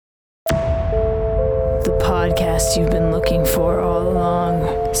podcast you've been looking for all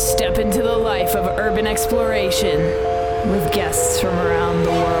along. Step into the life of urban exploration with guests from around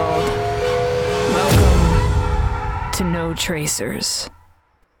the world. Welcome to No Tracers.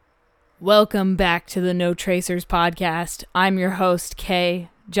 Welcome back to the No Tracers podcast. I'm your host, Kay,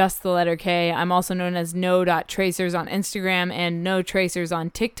 just the letter K. I'm also known as no.tracers on Instagram and no tracers on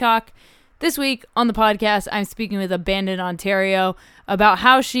TikTok. This week on the podcast, I'm speaking with Abandoned Ontario about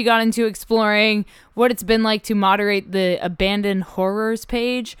how she got into exploring, what it's been like to moderate the Abandoned Horrors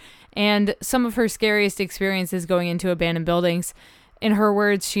page, and some of her scariest experiences going into abandoned buildings. In her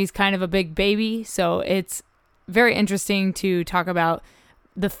words, she's kind of a big baby, so it's very interesting to talk about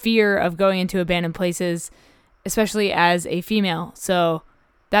the fear of going into abandoned places, especially as a female. So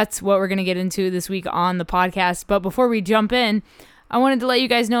that's what we're going to get into this week on the podcast. But before we jump in, I wanted to let you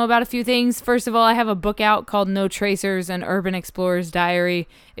guys know about a few things. First of all, I have a book out called No Tracers, an Urban Explorer's Diary.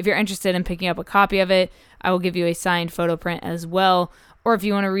 If you're interested in picking up a copy of it, I will give you a signed photo print as well. Or if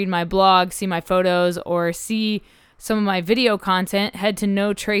you want to read my blog, see my photos, or see some of my video content, head to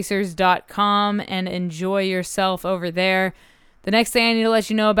notracers.com and enjoy yourself over there. The next thing I need to let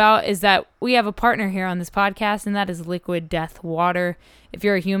you know about is that we have a partner here on this podcast, and that is Liquid Death Water. If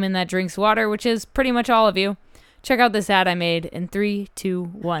you're a human that drinks water, which is pretty much all of you, check out this ad I made in 3, 2,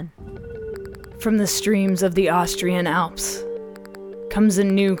 1. From the streams of the Austrian Alps comes a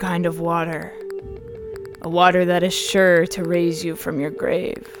new kind of water. A water that is sure to raise you from your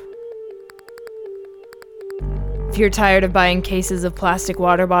grave. If you're tired of buying cases of plastic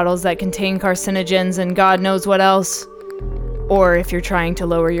water bottles that contain carcinogens and God knows what else, or if you're trying to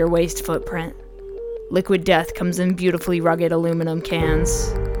lower your waste footprint, Liquid Death comes in beautifully rugged aluminum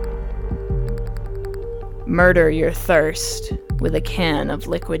cans. Murder your thirst with a can of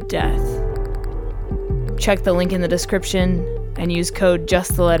Liquid Death. Check the link in the description and use code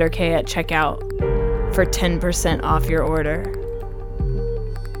JustTheLetterK at checkout for 10% off your order.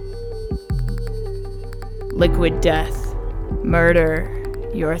 Liquid Death.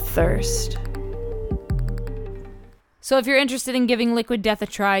 Murder your thirst. So if you're interested in giving Liquid Death a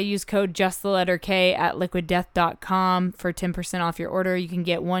try, use code JustTheLetterK at liquiddeath.com for 10% off your order. You can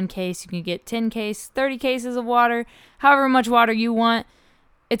get 1 case, you can get 10 cases, 30 cases of water, however much water you want.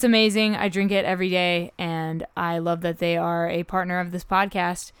 It's amazing. I drink it every day, and I love that they are a partner of this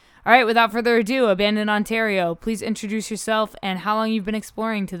podcast. All right, without further ado, Abandoned Ontario, please introduce yourself and how long you've been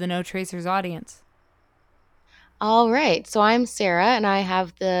exploring to the No Tracers audience. All right, so I'm Sarah, and I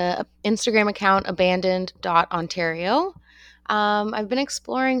have the Instagram account abandoned.ontario. I've been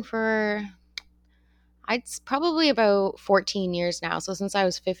exploring for, probably about 14 years now, so since I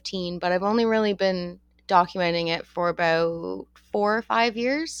was 15, but I've only really been documenting it for about 4 or 5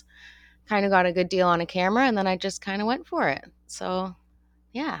 years. Kind of got a good deal on a camera, and then I just kind of went for it. So,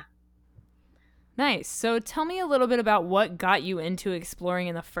 yeah. Nice. So tell me a little bit about what got you into exploring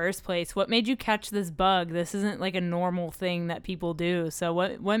in the first place. What made you catch this bug? This isn't like a normal thing that people do. So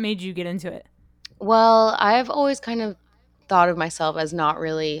what made you get into it? Well, I've always kind of thought of myself as not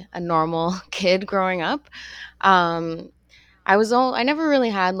really a normal kid growing up. I never really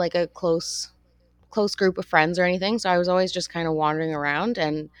had like a close group of friends or anything, so I was always just kind of wandering around.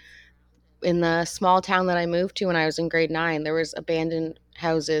 And in the small town that I moved to when I was in grade 9, there was abandoned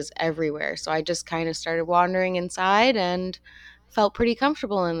houses everywhere. So I just kind of started wandering inside and felt pretty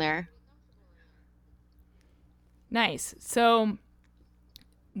comfortable in there. Nice. So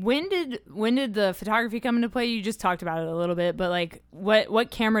when did the photography come into play? You just talked about it a little bit, but like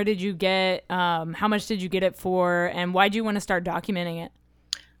what camera did you get? How much did you get it for? And why did you want to start documenting it?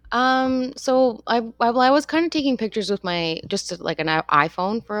 So I was kind of taking pictures with just like an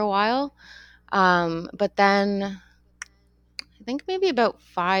iPhone for a while. But then I think maybe about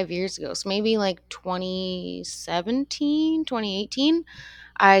 5 years ago, so maybe like 2017, 2018,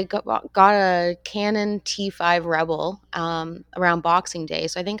 I got a Canon T5 Rebel around Boxing Day.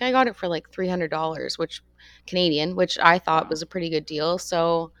 So I think I got it for like $300, which Canadian, which I thought was a pretty good deal.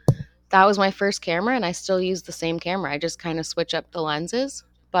 So that was my first camera, and I still use the same camera. I just kind of switch up the lenses.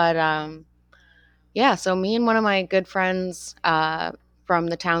 But yeah, so me and one of my good friends from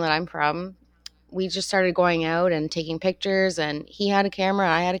the town that I'm from, we just started going out and taking pictures, and he had a camera,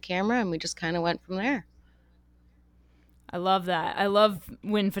 I had a camera, and we just kind of went from there. I love that. I love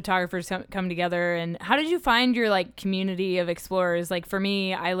when photographers come together. And how did you find your like community of explorers? Like for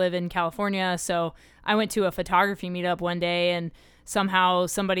me, I live in California, so I went to a photography meetup one day, and somehow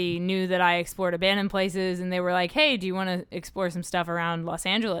somebody knew that I explored abandoned places, and they were like, hey, do you want to explore some stuff around Los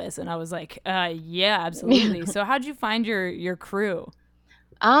Angeles? And I was like, yeah, absolutely. So how'd you find your crew?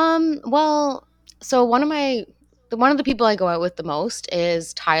 Well, so one of my one of the people I go out with the most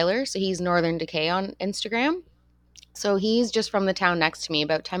is Tyler. So he's Northern Decay on Instagram. So he's just from the town next to me,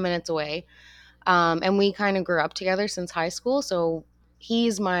 about 10 minutes away. And we kind of grew up together since high school. So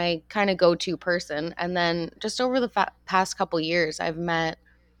he's my kind of go-to person. And then just over the past couple years, I've met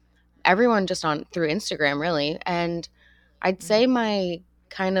everyone just on through Instagram, really. And I'd say my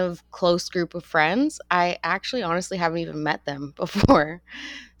kind of close group of friends, I actually honestly haven't even met them before.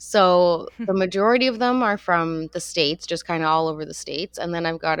 So the majority of them are from the States, just kind of all over the States. And then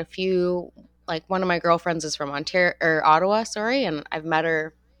I've got a few, like one of my girlfriends is from Ontario or Ottawa, sorry, and I've met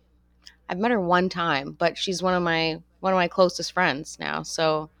her one time, but she's one of my closest friends now.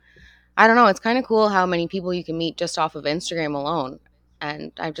 So I don't know, it's kind of cool how many people you can meet just off of Instagram alone.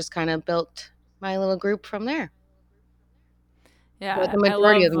 And I've just kind of built my little group from there. But Yeah, the I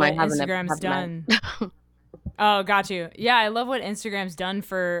majority of love them I what haven't Instagram's haven't done. met. Oh, got you. Yeah, I love what Instagram's done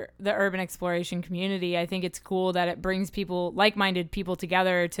for the urban exploration community. I think it's cool that it brings people, like-minded people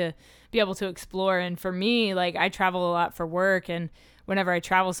together to be able to explore. And for me, like I travel a lot for work, and whenever I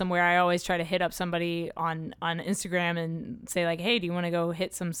travel somewhere, I always try to hit up somebody on Instagram and say like, "Hey, do you want to go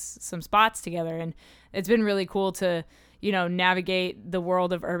hit some spots together?" And it's been really cool to, navigate the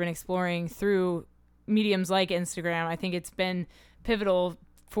world of urban exploring through mediums like Instagram. I think it's been pivotal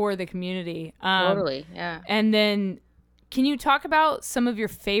for the community. Totally, yeah. And then can you talk about some of your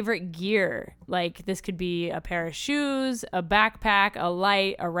favorite gear? Like this could be a pair of shoes, a backpack, a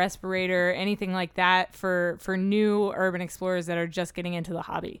light, a respirator, anything like that for new urban explorers that are just getting into the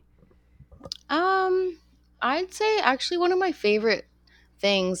hobby. Um, I'd say actually one of my favorite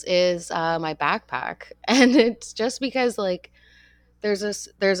things is my backpack, and it's just because like there's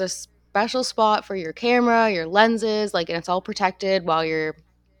a special spot for your camera, your lenses, like, and it's all protected while you're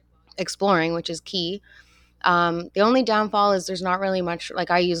exploring, which is key. The only downfall is there's not really much.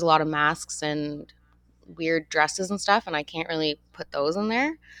 Like I use a lot of masks and weird dresses and stuff, and I can't really put those in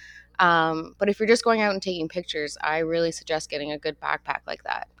there. But if you're just going out and taking pictures, I really suggest getting a good backpack like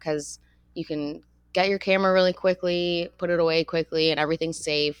that because you can get your camera really quickly, put it away quickly, and everything's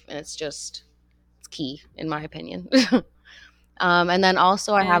safe. And it's key, in my opinion. And then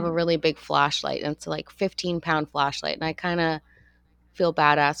also, I have a And really big flashlight, and it's like 15-pound flashlight, and I kind of feel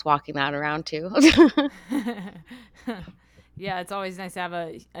badass walking that around too. yeah, it's always nice to have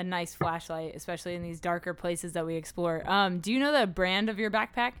a nice flashlight, especially in these darker places that we explore. Do you know the brand of your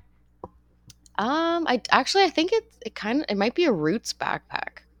backpack? I think it might be a Roots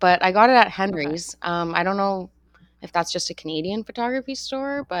backpack, but I got it at Okay. Henry's. I don't know if that's just a Canadian photography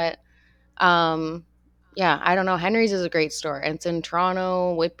store, but um, yeah, I don't know. Henry's is a great store, and it's in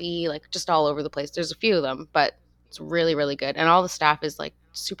Toronto, Whitby, like just all over the place. There's a few of them, but it's really, really good, and all the staff is like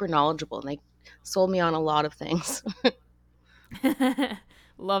super knowledgeable, and they sold me on a lot of things.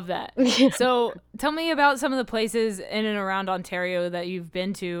 Love that. Yeah. So tell me about some of the places in and around Ontario that you've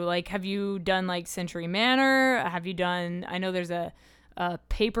been to. Like, have you done like Century Manor? Have you done, I know there's a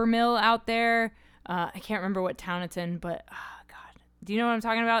paper mill out there. I can't remember what town it's in, but oh God. Do you know what I'm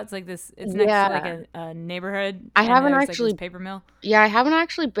talking about? It's like this, it's next to like Yeah, a neighborhood I and haven't there's like this actually. paper mill. Yeah, I haven't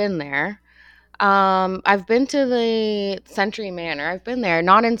actually been there. I've been to the Century Manor. I've been there,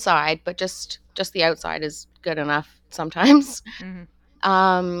 not inside, but just the outside is good enough sometimes. Hmm.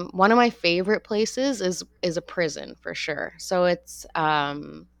 One of my favorite places is a prison for sure. So it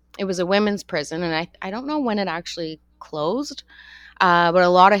was a women's prison, and I don't know when it actually closed. But a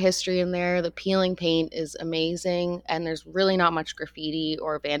lot of history in there. The peeling paint is amazing, and there's really not much graffiti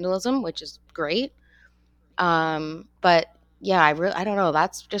or vandalism, which is great. But yeah, I don't know.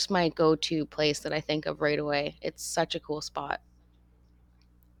 That's just my go-to place that I think of right away. It's such a cool spot.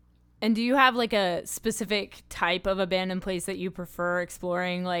 And do you have like a specific type of abandoned place that you prefer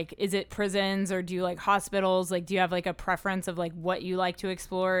exploring? Like, is it prisons or do you like hospitals? Like, do you have like a preference of like what you like to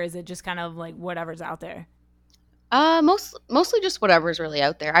explore? Or is it just kind of like whatever's out there? Mostly just whatever's really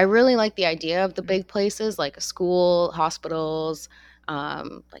out there. I really like the idea of the big places like a school, hospitals,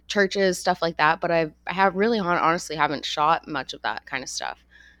 like churches, stuff like that. But I have really honestly haven't shot much of that kind of stuff.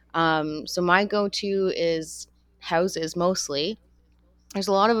 So my go-to is houses mostly. There's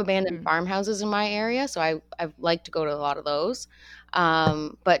a lot of abandoned Mm. farmhouses in my area, so I like to go to a lot of those.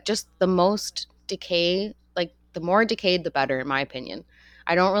 But just the most decay, like the more decayed, the better, in my opinion.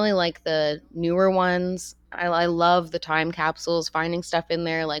 I don't really like the newer ones. I love the time capsules, finding stuff in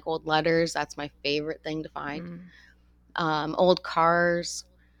there like old letters. That's my favorite thing to find. Mm. Old cars.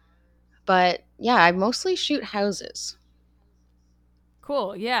 But yeah, I mostly shoot houses.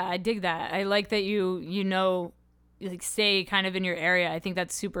 Cool. Yeah, I dig that. I like that you like stay kind of in your area. I think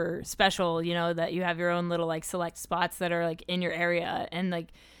that's super special, that you have your own little like select spots that are like in your area. And like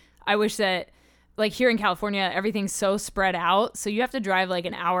I wish that like here in California, everything's so spread out. So you have to drive like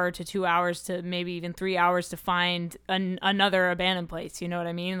an hour to 2 hours to maybe even 3 hours to find another abandoned place. You know what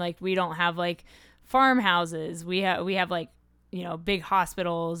I mean? Like we don't have like farmhouses. We have like, you know, big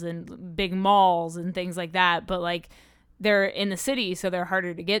hospitals and big malls and things like that. But like they're in the city, so they're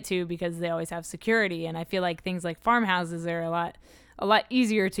harder to get to because they always have security. And I feel like things like farmhouses are a lot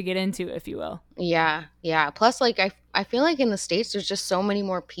easier to get into, if you will. Yeah, yeah. Plus, like I feel like in the States there's just so many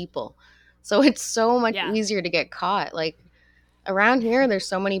more people, so it's so much Yeah. easier to get caught. Like around here, there's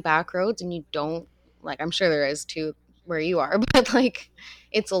so many back roads, and you don't like. I'm sure there is too where you are, but like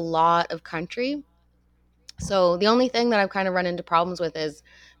it's a lot of country. So the only thing that I've kind of run into problems with is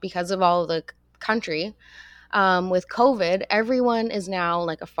because of all the country. With COVID, everyone is now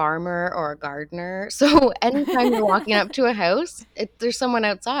like a farmer or a gardener. So anytime you're walking up to a house, there's someone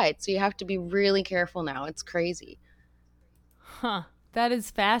outside. So you have to be really careful now. It's crazy. Huh. That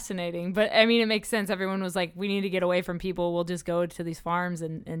is fascinating. But I mean, it makes sense. Everyone was like, we need to get away from people. We'll just go to these farms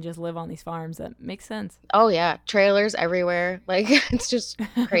and just live on these farms. That makes sense. Oh, yeah. Trailers everywhere. Like, it's just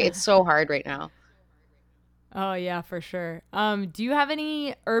great. It's so hard right now. Oh, yeah, for sure. Do you have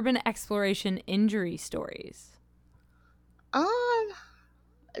any urban exploration injury stories? Um,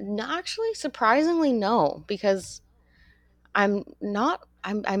 Actually, surprisingly, no, because I'm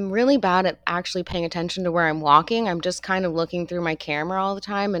really bad at actually paying attention to where I'm walking. I'm just kind of looking through my camera all the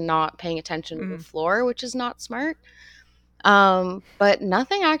time and not paying attention to the Mm. floor, which is not smart. But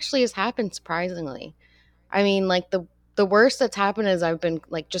nothing actually has happened surprisingly. I mean, like the worst that's happened is I've been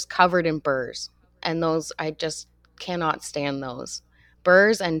like just covered in burrs, and those I just cannot stand those.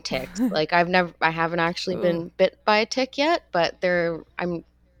 Burrs and ticks. Like I haven't actually Ooh. been bit by a tick yet, but I'm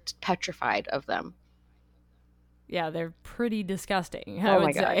petrified of them. Yeah, they're pretty disgusting, I Oh my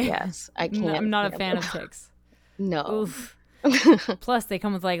would god, say. yes. I I'm can't not a stand fan them. of ticks. No. Oof. Plus, they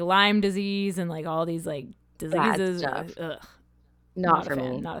come with like Lyme disease and like all these like Bad diseases. stuff. Ugh. Not Not a for fan.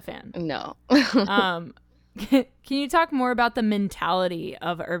 me. Not a fan. No. Um, can you talk more about the mentality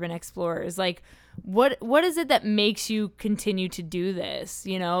of urban explorers? Like, what is it that makes you continue to do this?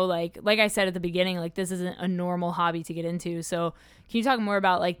 You know, like I said at the beginning, like this isn't a normal hobby to get into. So, can you talk more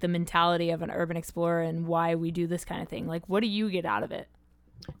about like the mentality of an urban explorer and why we do this kind of thing? Like, what do you get out of it?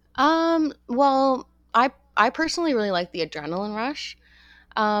 Well, I personally really like the adrenaline rush.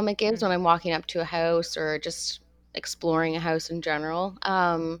 It gives Mm. when I'm walking up to a house or just exploring a house in general.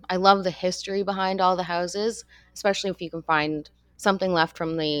 I love the history behind all the houses, especially if you can find something left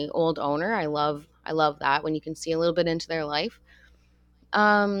from the old owner. I love that when you can see a little bit into their life.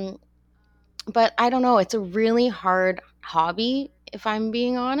 Um, but I don't know, it's a really hard hobby if I'm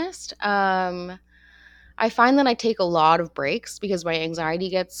being honest. I find that I take a lot of breaks because my anxiety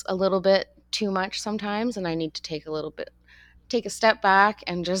gets a little bit too much sometimes, and I need to take a step back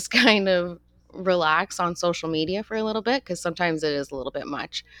and just kind of relax on social media for a little bit because sometimes it is a little bit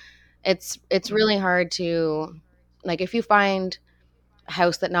much. It's Mm. really hard to like if you find a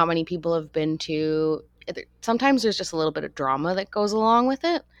house that not many people have been to, sometimes there's just a little bit of drama that goes along with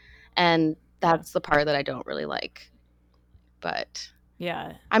it, and Yeah. that's the part that I don't really like. But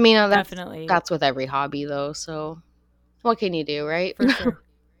Yeah. I mean, Definitely. that's with every hobby though, so what can you do, right? For sure.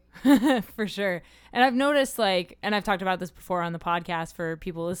 For sure. And I've noticed like, and I've talked about this before on the podcast for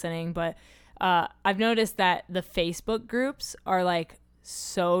people listening, but I've noticed that the Facebook groups are like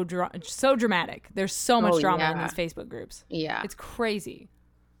so dramatic. There's so much Oh drama in yeah. these Facebook groups. Yeah. It's crazy.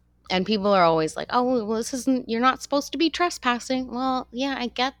 And people are always like, "Oh, well, this isn't. You're not supposed to be trespassing." Well, yeah, I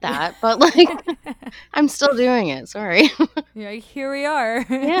get Yeah. that, but like, I'm still doing it. Sorry. You're like, here we are.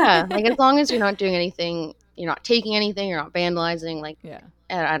 Yeah, like as long as you're not doing anything, you're not taking anything, you're not vandalizing. Like, Yeah,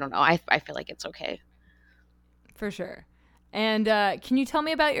 I don't know. I feel like it's okay. for sure. And can you tell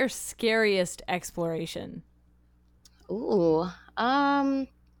me about your scariest exploration? Ooh. Um.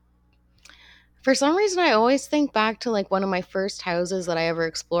 For some reason, I always think back to like one of my first houses that I ever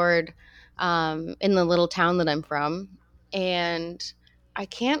explored, in the little town that I'm from, and I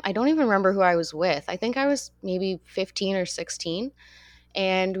don't even remember who I was with. I think I was maybe 15 or 16,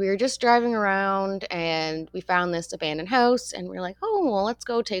 and we were just driving around and we found this abandoned house and we are like, oh well, let's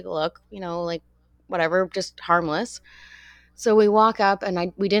go take a look, like whatever, just harmless. So we walk up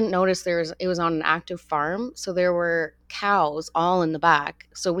and we didn't notice it was on an active farm, so there were cows all in the back.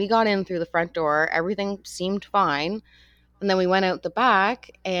 So we got in through the front door, everything seemed fine, and then we went out the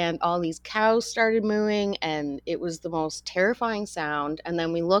back and all these cows started mooing and it was the most terrifying sound. And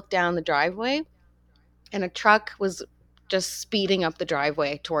then we looked down the driveway and a truck was just speeding up the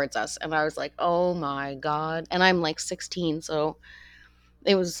driveway towards us, and I was like, "Oh my god." And I'm like 16, so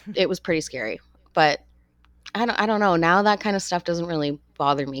it was pretty scary. But I don't know. Now that kind of stuff doesn't really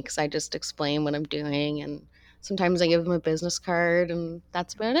bother me because I just explain what I'm doing, and sometimes I give them a business card, and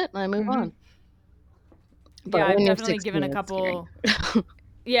that's about it, and I move Mm-hmm. on. But Yeah, I've when you're definitely given 16, a it's scary. couple.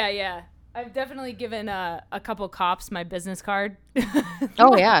 Yeah, yeah. I've definitely given a couple cops my business card.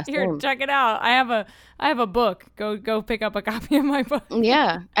 Oh yeah, Here, same. check it out. I have a book. Go pick up a copy of my book.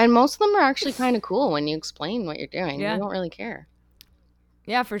 Yeah, and most of them are actually kind of cool when you explain what you're doing. They Yeah. don't really care.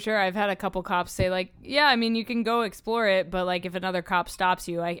 Yeah, for sure. I've had a couple cops say like, "Yeah, I mean, you can go explore it, but like if another cop stops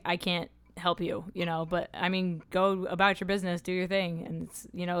you, I can't help you, you know, but I mean, go about your business, do your thing." And it's,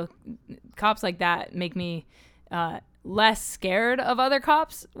 you know, cops like that make me less scared of other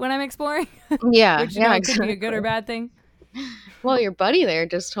cops when I'm exploring, Yeah, which, you yeah, know, could be a good or exactly. bad thing. Well, your buddy there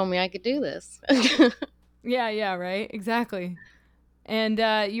just told me I could do this. Yeah, yeah, right. Exactly. And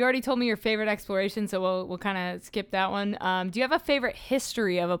you already told me your favorite exploration, so we'll kind of skip that one. Do you have a favorite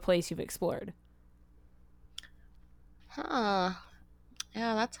history of a place you've explored? Huh.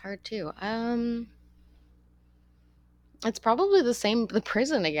 Yeah, that's hard too. It's probably the same, the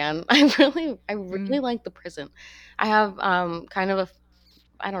prison again. I Mm, really like the prison. I have kind of a,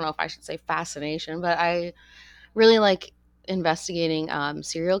 I don't know if I should say fascination, but I really like investigating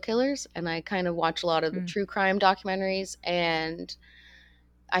serial killers, and I kind of watch a lot of the mm, true crime documentaries, and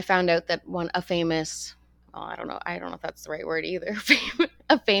I found out that a famous, well, I don't know if that's the right word either,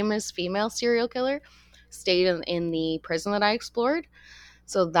 a famous female serial killer stayed in the prison that I explored.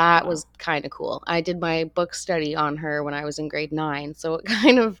 So that wow. was kind of cool. I did my book study on her when I was in grade 9. So it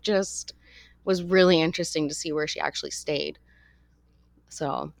kind of just was really interesting to see where she actually stayed.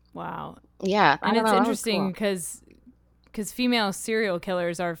 So, Wow. yeah, I And don't it's know. That was interesting cool. because female serial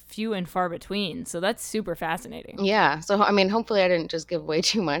killers are few and far between. So that's super fascinating. Yeah. So, I mean, hopefully I didn't just give away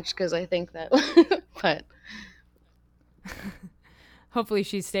too much because I think that, but Hopefully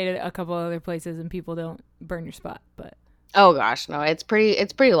she stayed at a couple other places and people don't burn your spot. But oh gosh, no, it's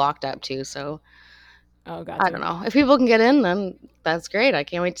pretty locked up too. So oh, I don't gotcha. know. If people can get in, then that's great. I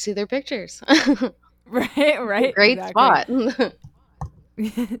can't wait to see their pictures. Right, right, Great exactly. spot.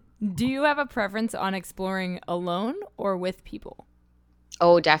 Do you have a preference on exploring alone or with people?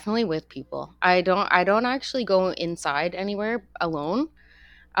 Oh, definitely with people. I don't actually go inside anywhere alone.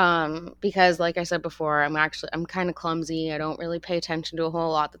 Because like I said before, I'm kind of clumsy. I don't really pay attention to a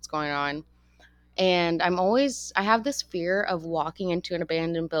whole lot that's going on. And I have this fear of walking into an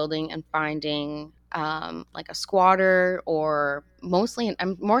abandoned building and finding like a squatter, or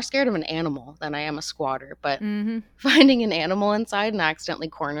I'm more scared of an animal than I am a squatter, but Mm-hmm. finding an animal inside and accidentally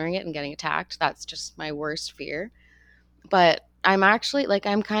cornering it and getting attacked, that's just my worst fear. But I'm actually like,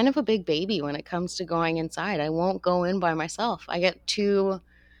 I'm kind of a big baby when it comes to going inside. I won't go in by myself. I get too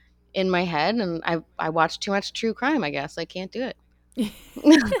in my head, and I watch too much true crime, I guess. I can't do it.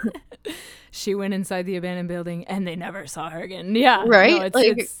 She went inside the abandoned building and they never saw her again. Yeah, no, Right? it's Like,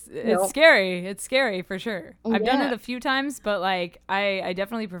 it's it's scary. It's scary for sure. I've done yeah. it a few times, but like I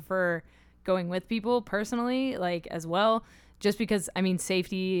definitely prefer going with people personally, like as well. Just because I mean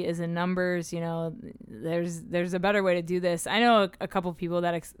safety is in numbers, you know, there's a better way to do this. I know a couple people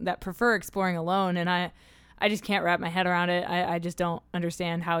that prefer exploring alone, and I just can't wrap my head around it. I just don't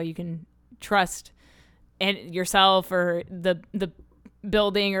understand how you can trust and yourself or the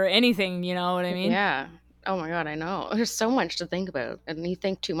building or anything, you know what I mean? Yeah. Oh my god, I know. There's so much to think about, and you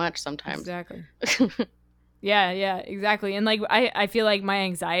think too much sometimes. Exactly. Yeah, yeah, exactly. And like I feel like my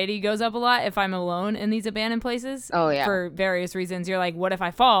anxiety goes up a lot if I'm alone in these abandoned places Oh yeah. for various reasons. You're like, what if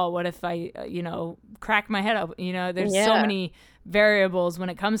I fall? What if I, crack my head up? You know, there's so Yeah. many variables when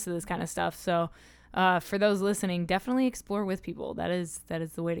it comes to this kind of stuff. So, for those listening, definitely explore with people. That is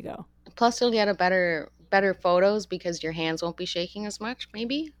the way to go. Plus you'll get a better photos because your hands won't be shaking as much,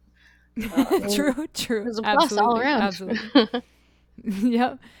 maybe. So, I mean, True, true. there's a plus all Absolutely, around. absolutely.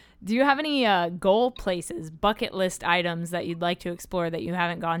 Yep. Do you have any goal places, bucket list items that you'd like to explore that you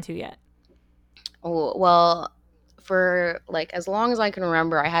haven't gone to yet? Oh, well, for like as long as I can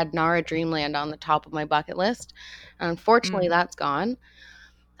remember, I had Nara Dreamland on the top of my bucket list. Unfortunately, Mm, that's gone.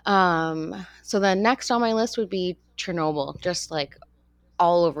 So then next on my list would be Chernobyl, just like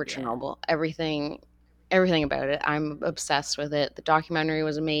all over yeah. Chernobyl. Everything about it. I'm obsessed with it. The documentary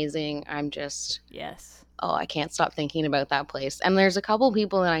was amazing. Yes. Oh, I can't stop thinking about that place. And there's a couple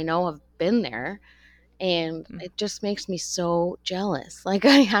people that I know have been there, and Mm, it just makes me so jealous. Like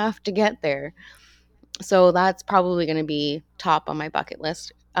I have to get there. So that's probably going to be top on my bucket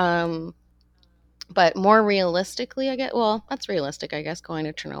list. But more realistically, well, that's realistic, I guess, going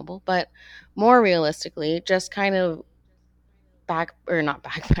to Chernobyl. But more realistically, just kind of not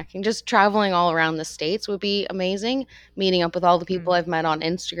backpacking, just traveling all around the states would be amazing. Meeting up with all the people mm, I've met on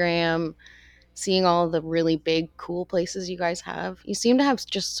Instagram, seeing all the really big, cool places you guys have. You seem to have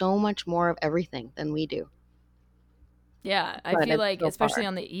just so much more of everything than we do, Yeah, I but feel it's like so especially far.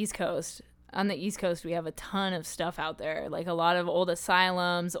 on the East Coast, we have a ton of stuff out there, like a lot of old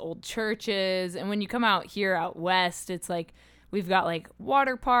asylums, old churches, and when you come out here out west, it's like we've got like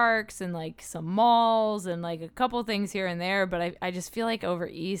water parks and like some malls and like a couple things here and there, but I just feel like over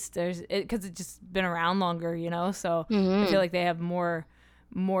east there's it because it's just been around longer, you know, so I feel Hmm. like they have more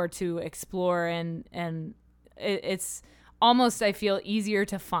to explore and it's almost I feel easier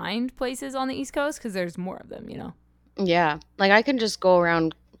to find places on the East Coast because there's more of them, you know. Yeah, like I can just go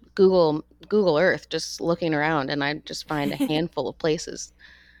around Google Earth just looking around, and I just find a handful of places.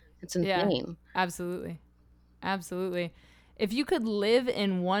 It's Yeah, insane. absolutely. Absolutely. If you could live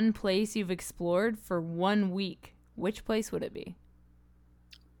in one place you've explored for 1 week, which place would it be?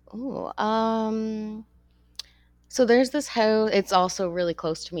 Oh, so there's this house. It's also really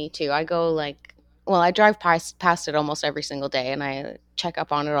close to me too. I go like, well, I drive past it almost every single day, and I check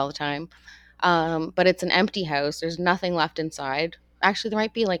up on it all the time. But it's an empty house. There's nothing left inside. Actually, there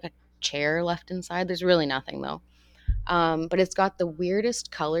might be like a chair left inside. There's really nothing though. But it's got the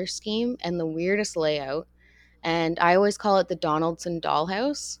weirdest color scheme and the weirdest layout. And I always call it the Donaldson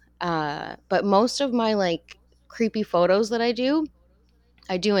dollhouse. But most of my like creepy photos that I do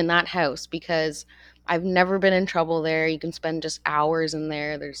in that house because I've never been in trouble there. You can spend just hours in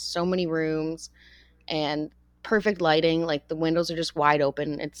there. There's so many rooms and perfect lighting. Like the windows are just wide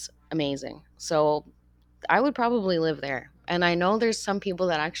open. It's amazing. So I would probably live there. And I know there's some people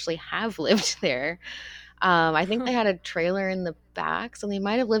that actually have lived there. I think they had a trailer in the back, so they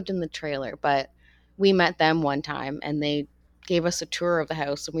might have lived in the trailer, but we met them one time and they gave us a tour of the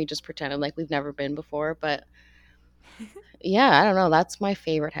house and we just pretended like we've never been before. But yeah, I don't know. That's my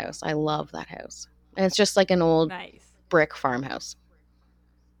favorite house. I love that house. And it's just like an old Nice. brick farmhouse.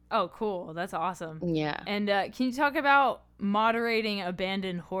 Oh, cool. That's awesome. Yeah. And can you talk about moderating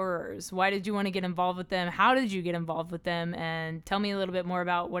abandoned horrors? Why did you want to get involved with them? How did you get involved with them? And tell me a little bit more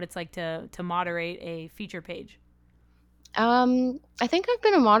about what it's like to moderate a feature page. I think I've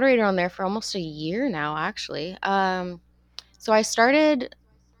been a moderator on there for almost a year now, actually. So I started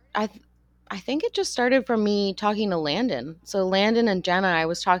I th- I think it just started from me talking to Landon. So Landon and Jenna, I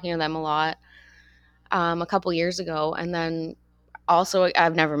was talking to them a lot a couple years ago, and then also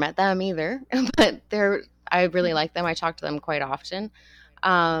I've never met them either, but I really like them. I talk to them quite often.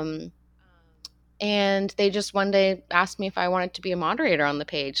 Um, and they just one day asked me if I wanted to be a moderator on the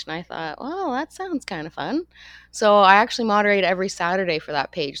page, and I thought, well, that sounds kind of fun. So I actually moderate every Saturday for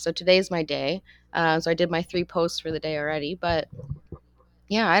that page. So today's my day. So I did my 3 posts for the day already, but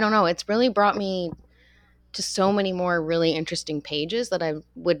yeah, I don't know. It's really brought me to so many more really interesting pages that I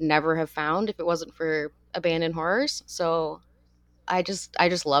would never have found if it wasn't for Abandoned Horrors. So I just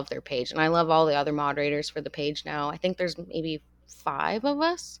love their page, and I love all the other moderators for the page now. I think there's maybe 5 of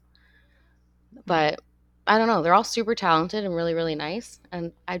us, Hmm. but I don't know. They're all super talented and really really nice,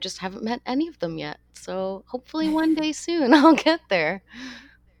 and I just haven't met any of them yet. So hopefully one day soon I'll get there.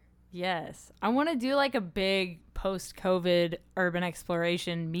 Yes. I want to do like a big post COVID urban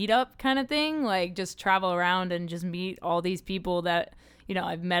exploration meetup kind of thing, like just travel around and just meet all these people that, you know,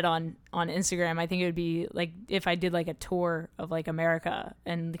 I've met on Instagram. I think it would be like if I did like a tour of like America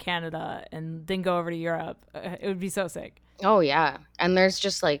and Canada and then go over to Europe. It would be so sick. Oh yeah, and there's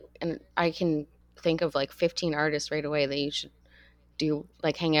just like, and I can think of like 15 artists right away that you should do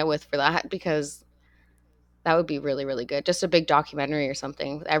like hang out with for that because that would be really, really good. Just a big documentary or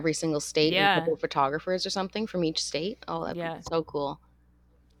something with every single state and a Yeah. couple of photographers or something from each state. Oh, that'd be Yeah. so cool.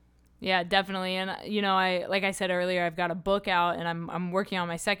 Yeah, definitely. And you know, I like I said earlier, I've got a book out and I'm working on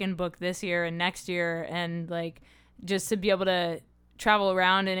my second book this year and next year and like just to be able to travel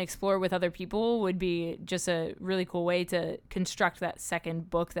around and explore with other people would be just a really cool way to construct that second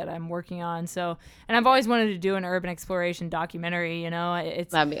book that I'm working on. So, and I've always wanted to do an urban exploration documentary, you know.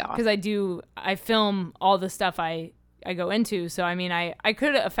 It's That'd be cuz awesome. I film all the stuff I go into. So I mean, I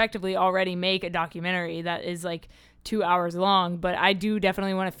could effectively already make a documentary that is like 2 hours long, but I do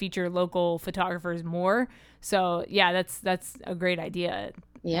definitely want to feature local photographers more. So yeah, that's a great idea, and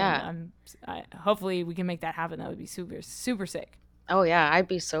Yeah. hopefully we can make that happen. That would be super super sick. Oh yeah, I'd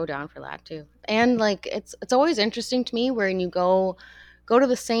be so down for that too. And like it's always interesting to me when you go to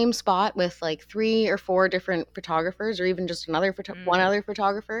the same spot with like 3 or 4 different photographers or even just one Mm, other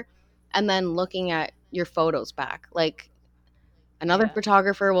photographer and then looking at your photos back. Like another yeah,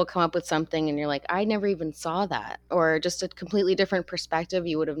 photographer will come up with something and you're like, I never even saw that. Or just a completely different perspective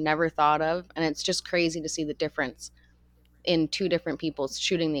you would have never thought of. And it's just crazy to see the difference in 2 different people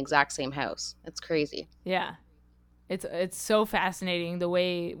shooting the exact same house. It's crazy. yeah. It's so fascinating the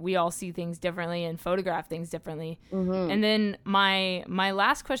way we all see things differently and photograph things differently. And then my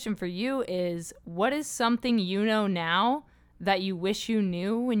last question for you is, what is something you know now that you wish you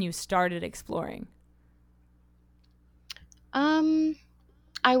knew when you started exploring?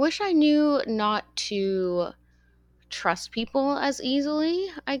 I wish I knew not to trust people as easily,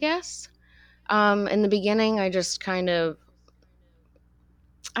 I guess. In the beginning, I just kind of,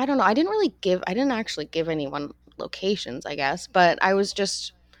 I don't know, I didn't actually give anyone locations, I guess, but I was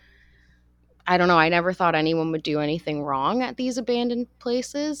just, I don't know, I never thought anyone would do anything wrong at these abandoned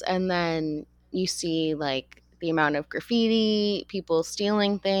places. And then you see like the amount of graffiti, people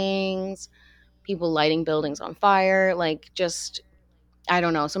stealing things, people lighting buildings on fire, like just, I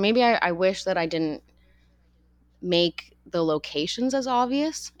don't know. So maybe I wish that I didn't make the locations as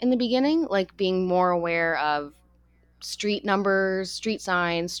obvious in the beginning, like being more aware of street numbers, street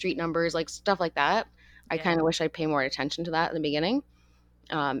signs, street numbers, like stuff like that. I kind of wish I'd pay more attention to that in the beginning.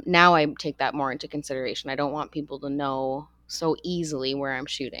 Now I take that more into consideration. I don't want people to know so easily where I'm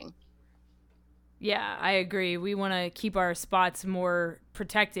shooting. Yeah, I agree. We want to keep our spots more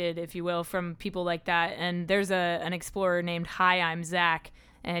protected, if you will, from people like that. And there's an explorer named Hi, I'm Zach,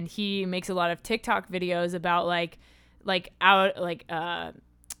 and he makes a lot of TikTok videos about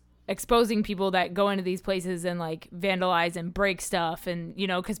exposing people that go into these places and like vandalize and break stuff. And, you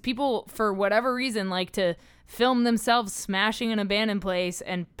know, because people, for whatever reason, like to film themselves smashing an abandoned place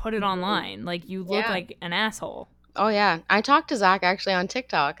and put it online. Like, you look like an asshole. Oh, yeah. I talked to Zach actually on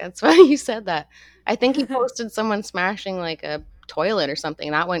TikTok. That's why you said that. I think he posted someone smashing like a toilet or something.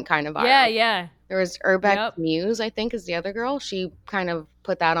 That went kind of viral. Yeah. There was Urbex Muse, I think, is the other girl. She kind of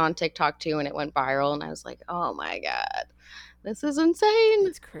put that on TikTok too, and it went viral. And I was like, oh my God, this is insane.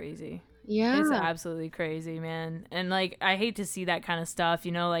 It's crazy. Yeah. It's absolutely crazy, man. And like, I hate to see that kind of stuff,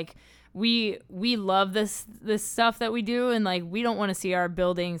 you know, like we love this stuff that we do, and like we don't want to see our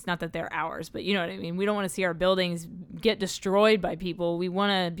buildings, not that they're ours, but you know what I mean, we don't want to see our buildings get destroyed by people. We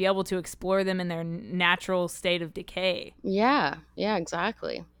want to be able to explore them in their natural state of decay. Yeah,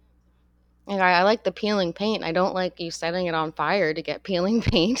 exactly. And I like the peeling paint. I don't like you setting it on fire to get peeling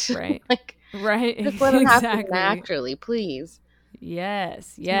paint. Right. Like, right. Just let it happen naturally, please.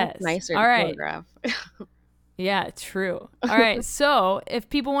 Yes. It's nicer All to right. photograph. Yeah, true. All right. So if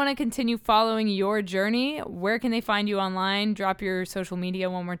people want to continue following your journey, where can they find you online? Drop your social media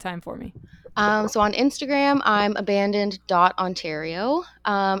one more time for me. So on Instagram, I'm abandoned.ontario.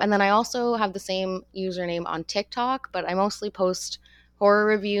 And then I also have the same username on TikTok, but I mostly post horror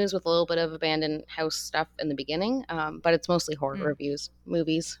reviews with a little bit of abandoned house stuff in the beginning. But it's mostly horror reviews,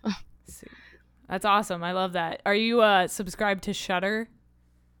 movies. That's awesome. I love that. Are you subscribed to Shudder?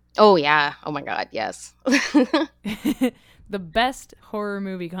 Oh, yeah. Oh, my God. Yes. The best horror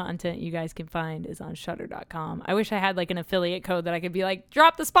movie content you guys can find is on Shudder.com. I wish I had like an affiliate code that I could be like,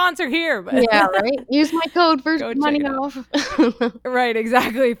 drop the sponsor here. But yeah, right? Use my code for money off. Right,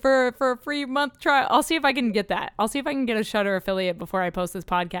 exactly. For a free month trial. I'll see if I can get that. I'll see if I can get a Shudder affiliate before I post this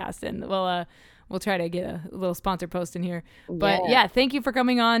podcast, and we'll try to get a little sponsor post in here. But yeah, thank you for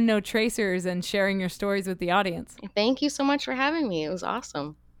coming on No Tracers and sharing your stories with the audience. Thank you so much for having me. It was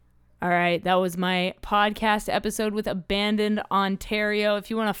awesome. All right, that was my podcast episode with Abandoned Ontario.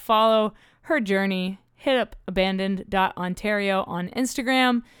 If you want to follow her journey, hit up abandoned.ontario on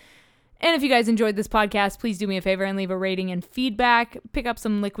Instagram. And if you guys enjoyed this podcast, please do me a favor and leave a rating and feedback. Pick up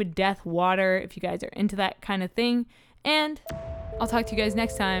some Liquid Death water if you guys are into that kind of thing. And I'll talk to you guys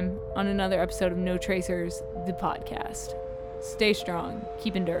next time on another episode of No Tracers, the podcast. Stay strong,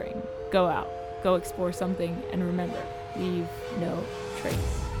 keep enduring, go out, go explore something, and remember, leave no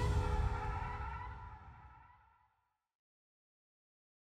trace.